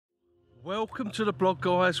Welcome to the blog,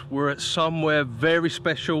 guys. We're at somewhere very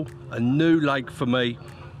special, a new lake for me.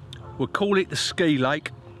 We'll call it the ski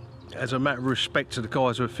lake as a matter of respect to the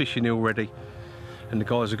guys who are fishing here already and the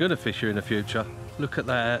guys who are going to fish here in the future. Look at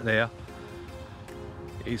that out there.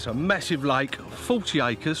 It's a massive lake, 40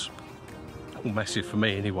 acres, well, massive for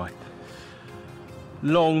me anyway.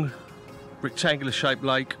 Long rectangular shaped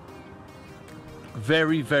lake.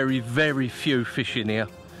 Very few fish in here.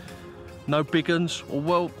 No big uns, or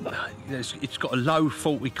well, it's got a low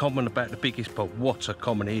faulty comment about the biggest, but what a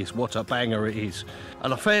comment it is, what a banger it is.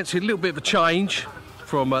 And I fancy a little bit of a change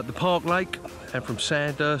from the Park Lake and from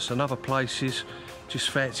Sandhurst and other places.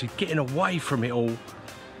 Just fancy getting away from it all,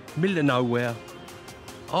 middle of nowhere,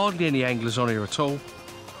 hardly any anglers on here at all,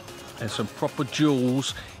 and some proper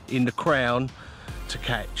jewels in the crown to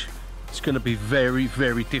catch. It's going to be very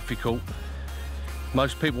difficult.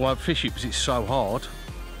 Most people won't fish it because it's so hard.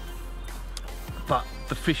 But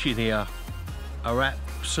the fish in here are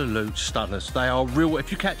absolute stunners. They are real.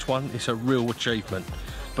 If you catch one, it's a real achievement,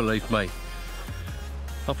 believe me.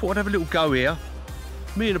 I thought I'd have a little go here.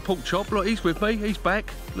 Me and the pork chop, look, he's with me, he's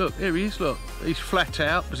back. Look, here he is, look. He's flat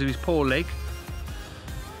out because of his poor leg.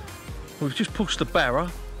 We've just pushed the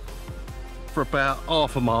barra for about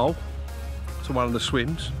half a mile to one of the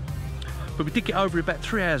swims. But we did get over it about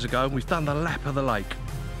 3 hours ago and we've done the lap of the lake.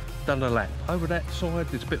 Done the lap. Over that side,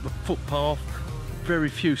 there's a bit of a footpath. Very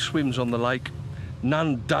few swims on the lake,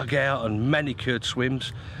 none dug out and manicured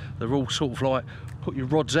swims. They're all sort of like put your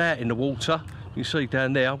rods out in the water. You can see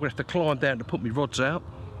down there, I'm gonna have to climb down to put my rods out.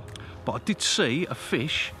 But I did see a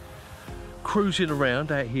fish cruising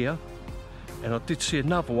around out here, and I did see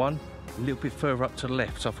another one a little bit further up to the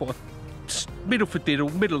left. So I thought, middle for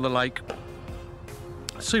diddle, middle of the lake,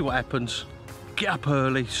 see what happens, get up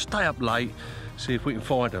early, stay up late, see if we can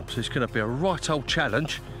find them. So it's gonna be a right old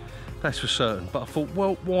challenge. That's for certain, but I thought,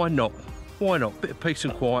 well, why not? Why not? Bit of peace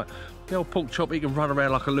and quiet. The old pork chop, he can run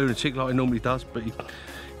around like a lunatic like he normally does, but he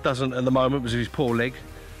doesn't at the moment because of his poor leg.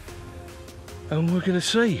 And we're going to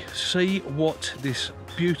see what this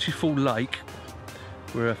beautiful lake,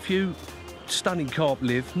 where a few stunning carp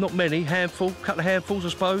live, not many, couple of handfuls I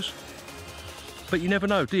suppose, but you never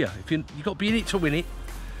know, do you? You've got to be in it to win it.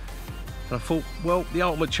 And I thought, well, the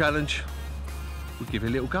ultimate challenge, we'll give it a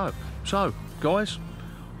little go. So, guys,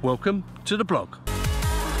 welcome to the blog.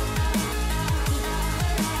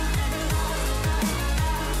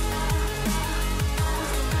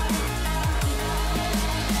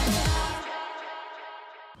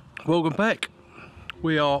 Welcome back.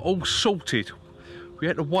 We are all sorted. We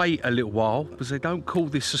had to wait a little while because they don't call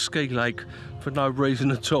this a ski lake for no reason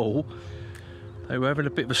at all. They were having a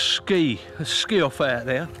bit of a ski off out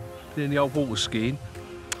there, doing the old water skiing.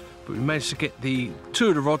 But we managed to get two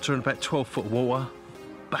of the rods are in about 12 foot of water.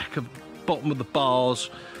 Back of bottom of the bars,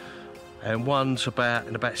 and one's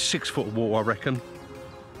in about 6 foot of water, I reckon,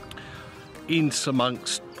 in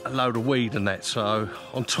amongst a load of weed and that, so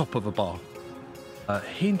on top of a bar.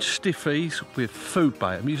 Hinge stiffies with food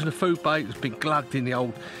bait. I'm using a food bait that's been glugged in the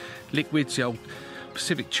old liquids, the old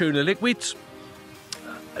Pacific tuna liquids,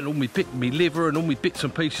 and all my liver and all my bits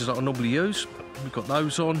and pieces that I normally use. We've got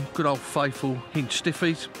those on, good old faithful hinge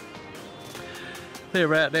stiffies.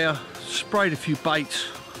 They're out there. Sprayed a few baits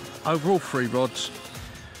over all 3 rods.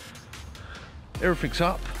 Everything's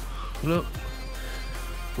up. Look,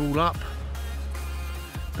 all up.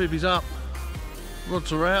 Bibbies up.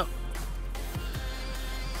 Rods are out.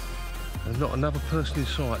 And not another person in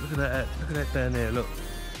sight. Look at that. Look at that down there. Look,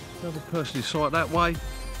 another person in sight that way,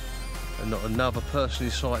 and not another person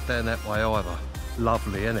in sight down that way either.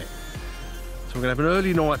 Lovely, isn't it? So we're gonna have an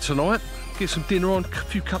early night tonight. Get some dinner on, a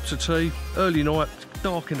few cups of tea. Early night.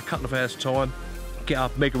 Dark in a couple of hours time. Get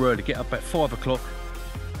up mega early, get up about 5 o'clock.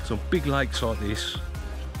 So on big lakes like this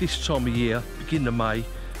time of year, beginning of May,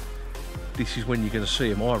 this is when you're going to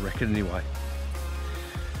see them, I reckon anyway.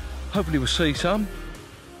 Hopefully we'll see some,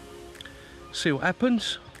 see what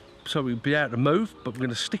happens, so we'll be able to move, but we're going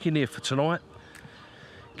to stick in here for tonight.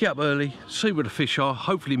 Get up early, see where the fish are,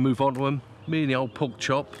 hopefully move on to them. Me and the old pork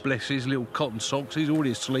chop, bless his little cotton socks, he's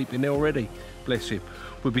already asleep in there already, bless him.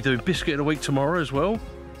 We'll be doing biscuit of the week tomorrow as well.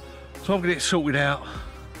 So I'm going to get sorted out,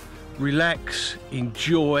 relax,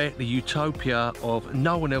 enjoy the utopia of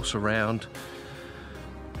no one else around.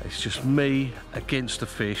 It's just me against the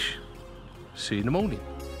fish. See you in the morning.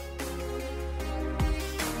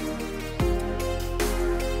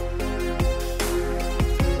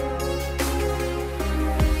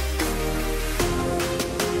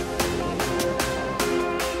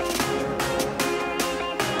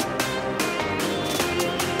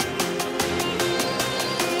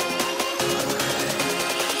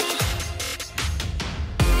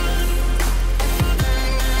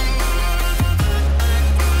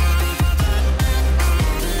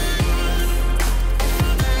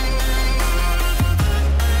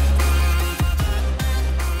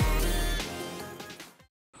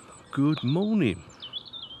 Good morning.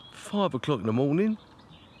 5 o'clock in the morning.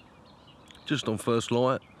 Just on first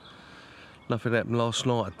light. Nothing happened last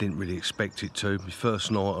night. I didn't really expect it to. My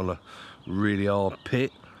first night on a really hard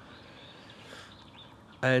pit.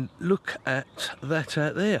 And look at that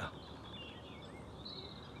out there.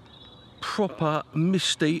 Proper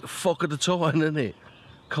misty fog of the time, isn't it?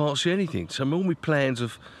 Can't see anything. So all my plans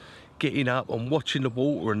of getting up and watching the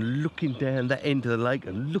water and looking down that end of the lake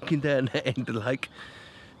and looking down that end of the lake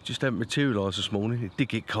just haven't materialised this morning. It did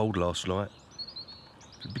get cold last night.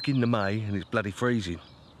 It's beginning of May and it's bloody freezing.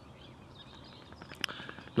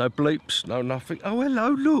 No bleeps, no nothing. Oh, hello,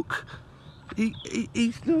 look.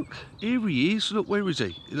 He's look. Here he is. Look, where is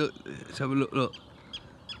he? Look, let's have a look, look.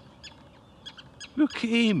 Look at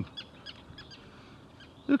him.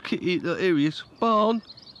 Look at it, look, here he is. Barn.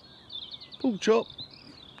 Pork chop.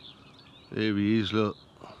 There he is, look.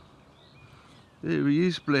 There he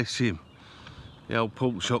is, bless him. The old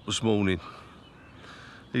pork chop this morning.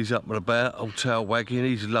 He's up and about, old tail wagging,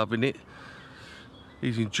 he's loving it.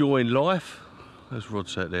 He's enjoying life. There's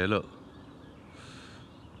rods out there, look.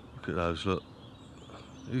 Look at those, look.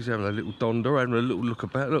 He's having a little donder, having a little look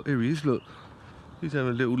about. Look, here he is, look. He's having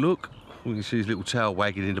a little look. We can see his little tail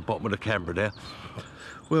wagging in the bottom of the camera there.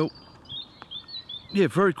 Well, yeah,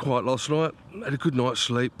 very quiet last night. Had a good night's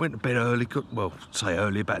sleep. Went to bed early. Well, say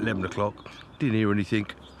early, about 11 o'clock. Didn't hear anything.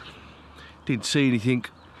 Didn't see anything.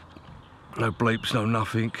 No bleeps, no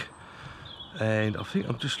nothing. And I think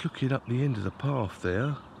I'm just looking up the end of the path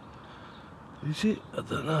there. Is it? I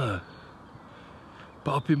don't know.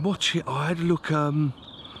 But I've been watching. I had a look. If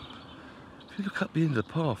you look up the end of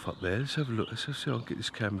the path up there, let's have a look. Let's see if I can get this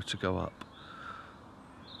camera to go up.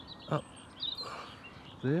 Up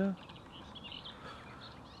there.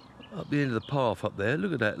 Up the end of the path up there.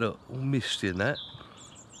 Look at that. Look, all misty and that.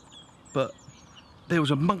 But there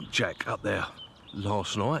was a muntjac up there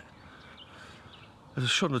last night. As I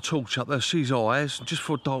shone the torch up there, I see his eyes, and just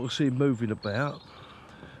for dark, I see him moving about.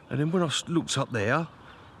 And then when I looked up there,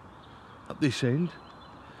 up this end,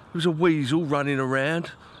 there was a weasel running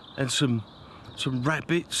around, and some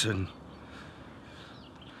rabbits, and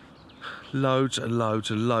loads and loads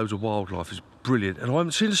and loads of wildlife. It's brilliant, and I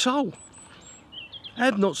haven't seen a soul. I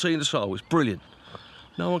have not seen a soul. It's brilliant.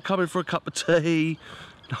 No one coming for a cup of tea.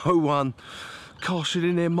 No one casting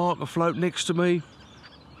in their marker float next to me.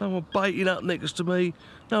 No one baiting up next to me.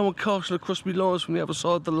 No one casting across me lines from the other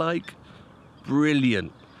side of the lake.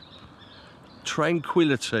 Brilliant.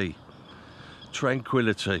 Tranquility.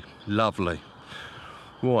 Tranquility. Lovely.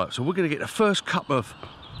 Right, so we're going to get the first cup of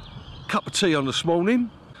tea on this morning.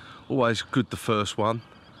 Always good, the first one.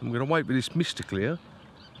 I'm going to wait for this mist to clear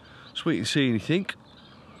so we can see anything.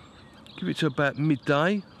 Give it to about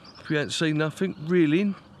midday. If we haven't seen nothing, reel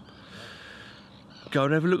in. Go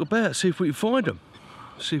and have a look about, see if we can find them.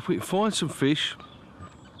 See if we can find some fish.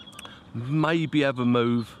 Maybe have a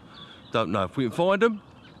move. Don't know. If we can find them,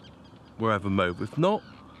 we'll have a move. If not,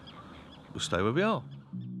 we'll stay where we are.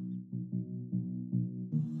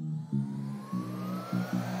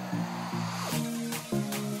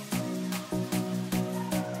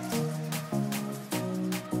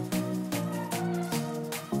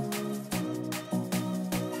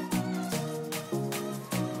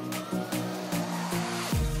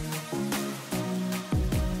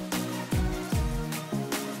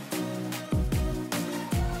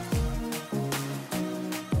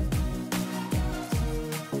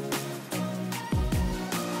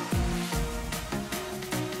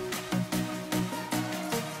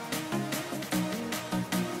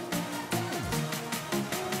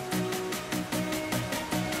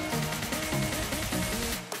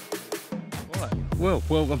 Well,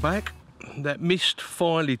 welcome back. That mist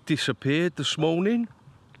finally disappeared this morning.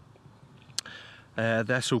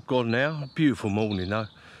 That's all gone now. Beautiful morning though.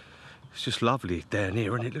 It's just lovely down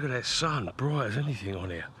here, isn't it? Look at that sun, bright as anything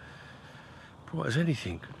on here. Bright as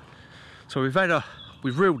anything. So we've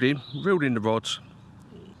reeled in the rods,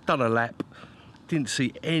 done a lap, didn't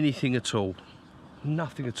see anything at all.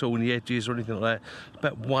 Nothing at all in the edges or anything like that. It's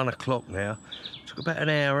about 1 o'clock now. Took about an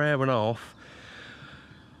hour and a half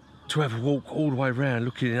to have a walk all the way around,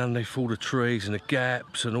 looking underneath all the trees and the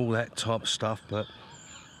gaps and all that type of stuff, but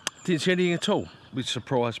didn't see anything at all, which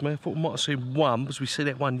surprised me. I thought we might have seen one, because we see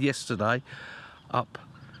that one yesterday up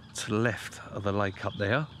to the left of the lake up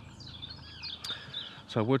there.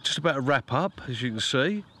 So we're just about to wrap up, as you can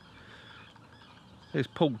see. There's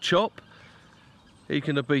Pork Chop. He's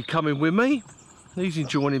going to be coming with me. He's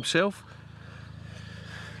enjoying himself.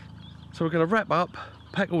 So we're going to wrap up,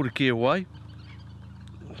 pack all the gear away,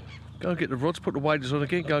 go and get the rods, put the waders on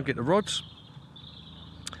again, go and get the rods.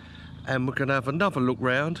 And we're going to have another look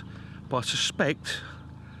round, but I suspect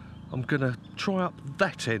I'm gonna try up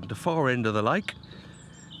that end, the far end of the lake,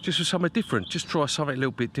 just for something different. Just try something a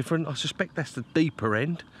little bit different. I suspect that's the deeper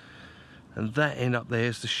end, and that end up there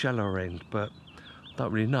is the shallower end, but I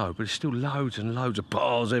don't really know. But there's still loads and loads of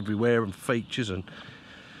bars everywhere and features, and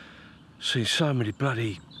see so many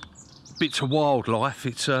bloody bits of wildlife.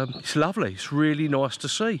 It's lovely. It's really nice to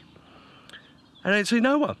see. And I ain't seen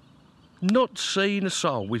no one. Not seen a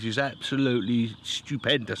soul, which is absolutely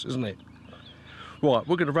stupendous, isn't it? Right,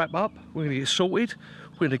 we're going to wrap up. We're going to get sorted.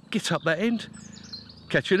 We're going to get up that end.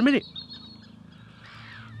 Catch you in a minute.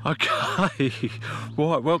 Okay,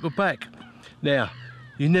 right, welcome back. Now,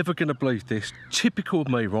 you're never going to believe this. Typical of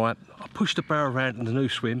me, right? I pushed the barrow around in the new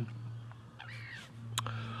swim,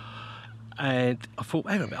 and I thought,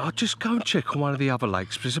 hang on a minute, I'll just go and check on one of the other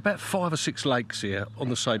lakes. There's about 5 or 6 lakes here on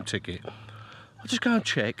the same ticket. I'll just go and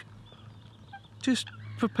check, just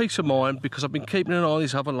for peace of mind, because I've been keeping an eye on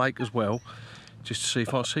this other lake as well, just to see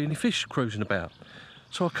if I see any fish cruising about.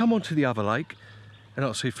 So I come onto the other lake, and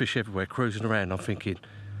I see fish everywhere cruising around. I'm thinking,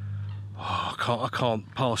 oh, I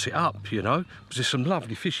can't pass it up, you know, because there's some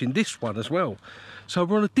lovely fish in this one as well. So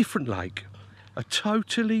we're on a different lake, a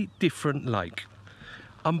totally different lake.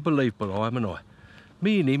 Unbelievable, I am and I.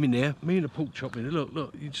 Me and him in there, me and the pork chop in there.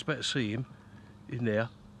 Look, you just about to see him in there.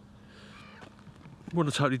 We're on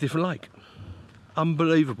a totally different lake.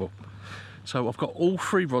 Unbelievable. So I've got all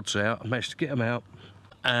 3 rods out. I managed to get them out,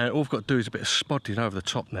 and all I've got to do is a bit of spodding over the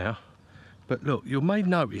top now. But look, you may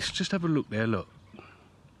notice, just have a look there, look.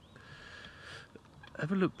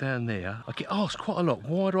 Have a look down there. I get asked quite a lot,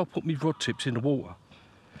 why do I put my rod tips in the water?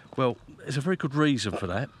 Well, there's a very good reason for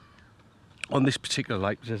that. On this particular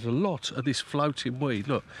lake, there's a lot of this floating weed.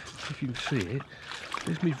 Look, if you can see it,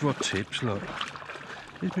 there's my rod tips, look.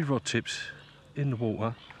 There's my rod tips in the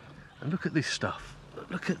water. And look at this stuff.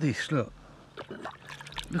 Look at this, look.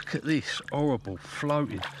 Look at this, horrible,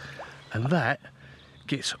 floating. And that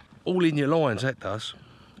gets all in your lines, that does.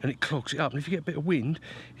 And it clogs it up. And if you get a bit of wind,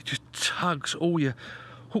 it just tugs all your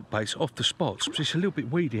hook baits off the spots. But it's a little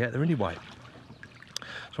bit weedy out there anyway.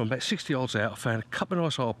 So I'm about 60 yards out. I found a couple of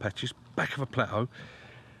nice hard patches, back of a plateau,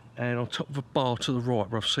 and on top of a bar to the right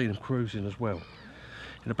where I've seen them cruising as well.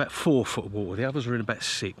 In about 4 foot of water. The others are in about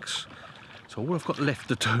 6. So all I've got left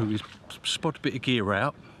to do is spot a bit of gear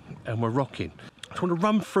out, and we're rocking. I just want to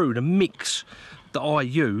run through the mix that I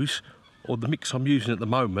use, or the mix I'm using at the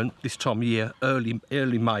moment, this time of year, early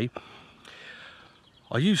May.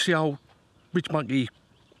 I use the old Ridge Monkey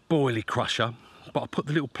boilie crusher, but I put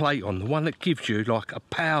the little plate on, the one that gives you like a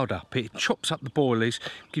powder. It chops up the boilies,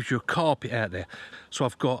 gives you a carpet out there. So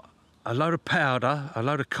I've got a load of powder, a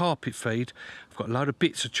load of carpet feed, I've got a load of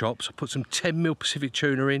bits of chops. I put some 10mm Pacific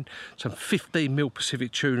tuna in, some 15mm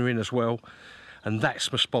Pacific tuna in as well, and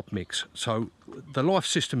that's my spot mix. So the life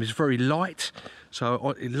system is very light,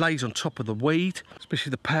 so it lays on top of the weed, especially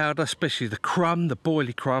the powder, especially the crumb, the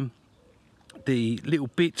boilie crumb. The little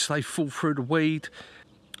bits, they fall through the weed.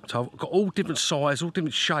 So I've got all different sizes, all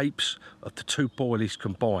different shapes of the 2 boilies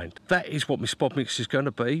combined. That is what my spot mix is going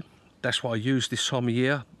to be. That's what I use this time of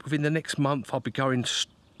year. Within the next month, I'll be going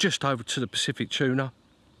just over to the Pacific tuna.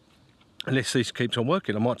 Unless this keeps on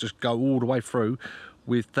working, I might just go all the way through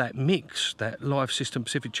with that mix, that live system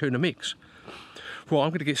Pacific tuna mix. Right, I'm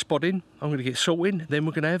going to get spodding, I'm going to get salting, then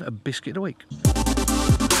we're going to have a biscuit of the week.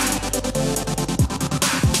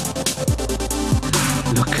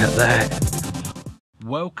 Look at that.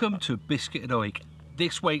 Welcome to Biscuit of the Week.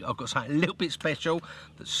 This week I've got something a little bit special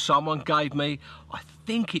that someone gave me. I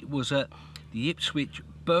think it was at the Ipswich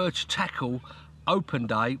Birds Tackle Open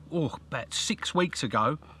Day, about 6 weeks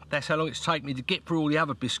ago. That's how long it's taken me to get through all the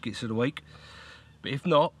other biscuits of the week. But if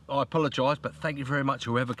not, I apologise, but thank you very much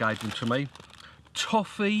whoever gave them to me.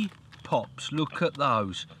 Toffee Pops, look at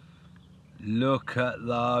those. Look at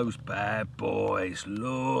those bad boys,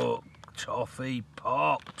 look, Toffee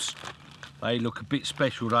Pops. They look a bit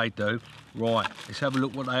special, they do. Right, let's have a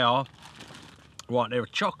look what they are. Right, they're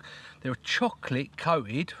a chocolate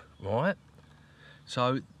coated, right?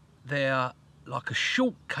 So they're like a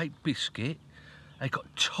shortcake biscuit. They've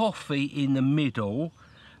got toffee in the middle,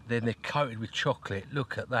 then they're coated with chocolate.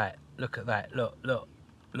 Look at that, look at that, look, look,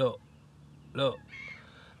 look, look.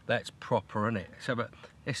 That's proper, isn't it? Let's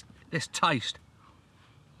have let's taste.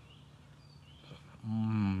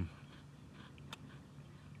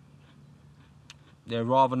 They're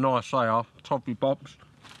rather nice, they are, Toffee Pops.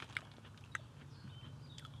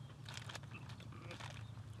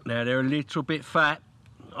 Now they're a little bit fat,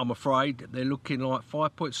 I'm afraid. They're looking like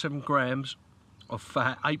 5.7 grams of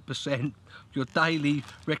fat, 8%, your daily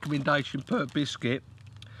recommendation per biscuit.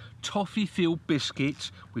 Toffee filled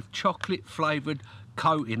biscuits with chocolate flavoured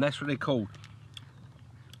coating, that's what they're called.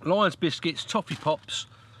 Lions biscuits, toffee pops.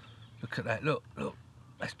 Look at that, look, look.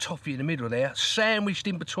 That's toffee in the middle there, sandwiched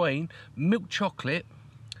in between milk chocolate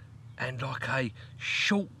and like a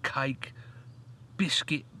shortcake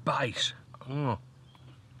biscuit base. Oh.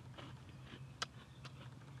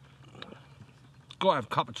 Gotta have a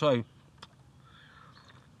cup of tea.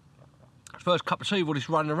 First cup of tea while it's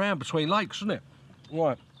running around between lakes, isn't it?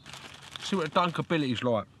 Right, see what the dunkability's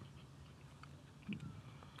like.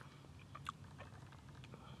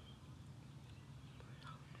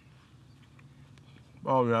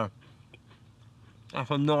 Oh yeah, that's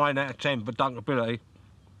a 9 out of 10 for dunkability.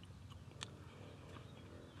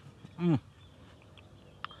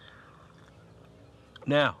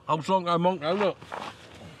 Now, old Slonko Monko, look.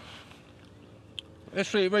 Let's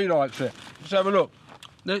see if he likes it. Let's have a look.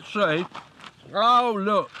 Let's see. Oh,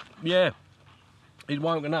 look. Yeah. He's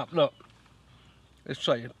woken up, look. Let's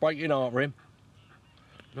see, it's breaking heart for him.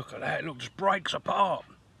 Look at that, look, just breaks apart.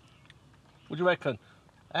 What do you reckon?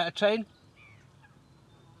 Out of 10?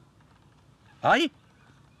 Hey?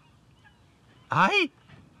 Hey?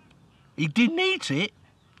 He didn't eat it?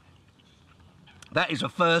 That is a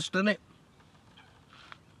first, isn't it?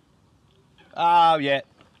 Oh, yeah.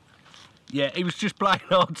 Yeah, he was just playing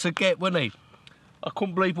hard to get, wasn't he? I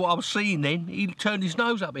couldn't believe what I was seeing then. He turned his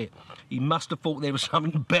nose up it. He must have thought there was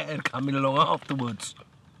something better coming along afterwards.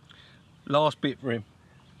 Last bit for him.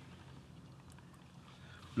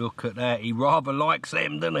 Look at that. He rather likes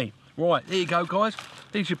them, doesn't he? Right, there you go, guys.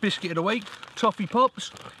 There's your biscuit of the week. Toffee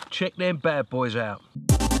pops. Check them bad boys out.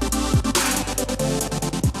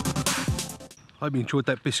 Hope you enjoyed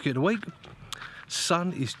that biscuit of the week.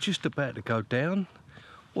 Sun is just about to go down.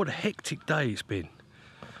 What a hectic day it's been.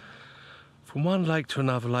 From one lake to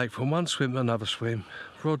another lake, from one swim to another swim.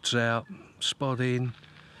 Rods out, spot in,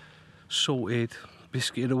 sorted,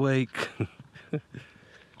 biscuit of the week.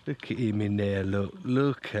 Look at him in there, look.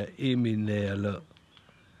 Look at him in there, look.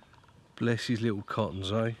 Bless his little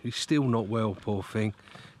cottons, eh? He's still not well, poor thing.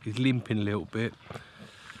 He's limping a little bit.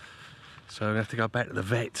 So I'm going to have to go back to the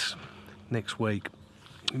vets next week.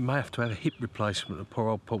 We may have to have a hip replacement, a poor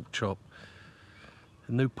old pork chop.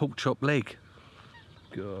 A new pork chop leg.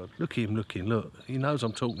 God, look at him looking, look. He knows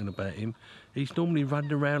I'm talking about him. He's normally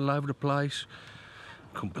running around all over the place.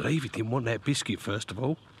 Couldn't believe he didn't want that biscuit, first of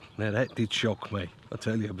all. Now that did shock me, I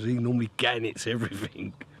tell you, because he normally gannets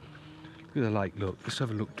everything. Look at the lake, look. Let's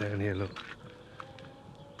have a look down here, look.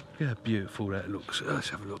 Look how beautiful that looks. Let's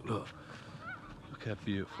have a look, look. Look how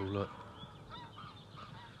beautiful, look.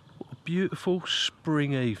 What a beautiful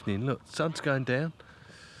spring evening. Look, the sun's going down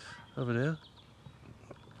over there.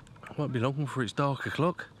 Won't be long before it's dark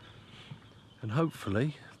o'clock. And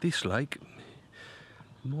hopefully this lake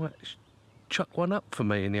might chuck one up for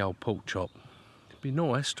me in the old pork chop. It'd be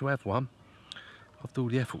nice to have one after all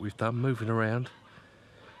the effort we've done moving around.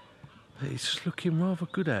 But it's looking rather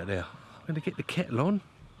good out there. I'm going to get the kettle on,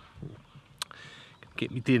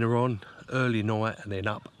 get me dinner on early night, and then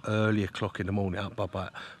up early o'clock in the morning, up by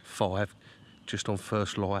about 5, just on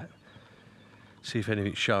first light, see if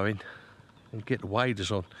anything's showing, and get the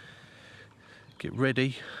waders on. Get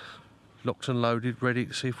ready, locked and loaded, ready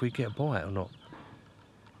to see if we get a bite or not.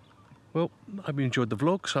 Well, I hope you enjoyed the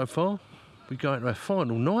vlog so far. We're going to our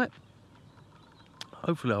final night.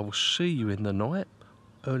 Hopefully I will see you in the night,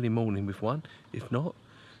 early morning with one. If not,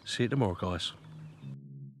 see you tomorrow, guys.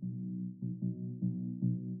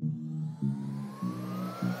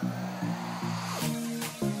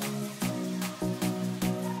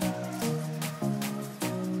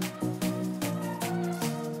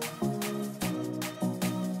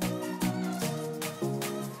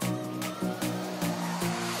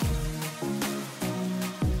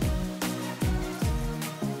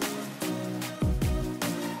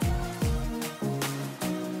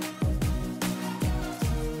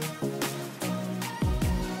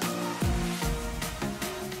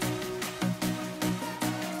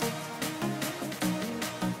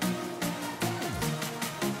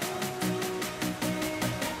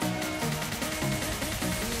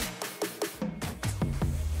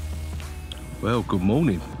 Well, good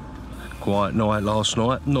morning. Quiet night last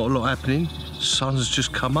night, not a lot happening. Sun's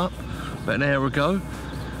just come up about an hour ago.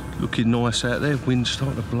 Looking nice out there, wind's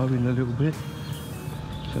starting to blow in a little bit.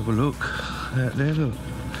 Let's have a look out there, look.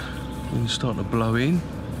 Wind's starting to blow in.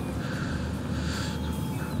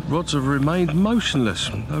 Rods have remained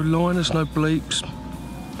motionless. No liners, no bleeps.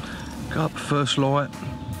 Go up first light.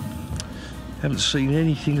 Haven't seen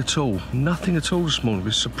anything at all. Nothing at all this morning,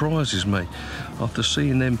 which surprises me. After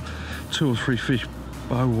seeing them 2 or 3 fish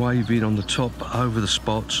bow waving on the top over the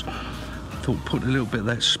spots, I thought putting a little bit of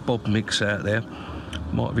that spod mix out there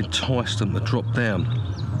might have enticed them to drop down.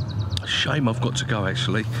 Shame I've got to go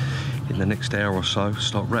actually in the next hour or so.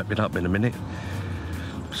 Start wrapping up in a minute.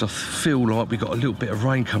 Because I feel like we've got a little bit of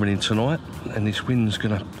rain coming in tonight, and this wind's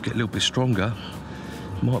going to get a little bit stronger.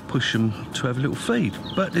 Might push them to have a little feed.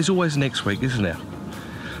 But there's always next week, isn't there?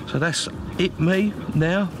 So that's it, me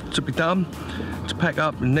now to be done, to pack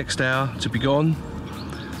up in the next hour, to be gone,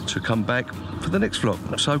 to come back for the next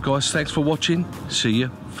vlog. So guys, thanks for watching. See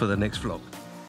you for the next vlog.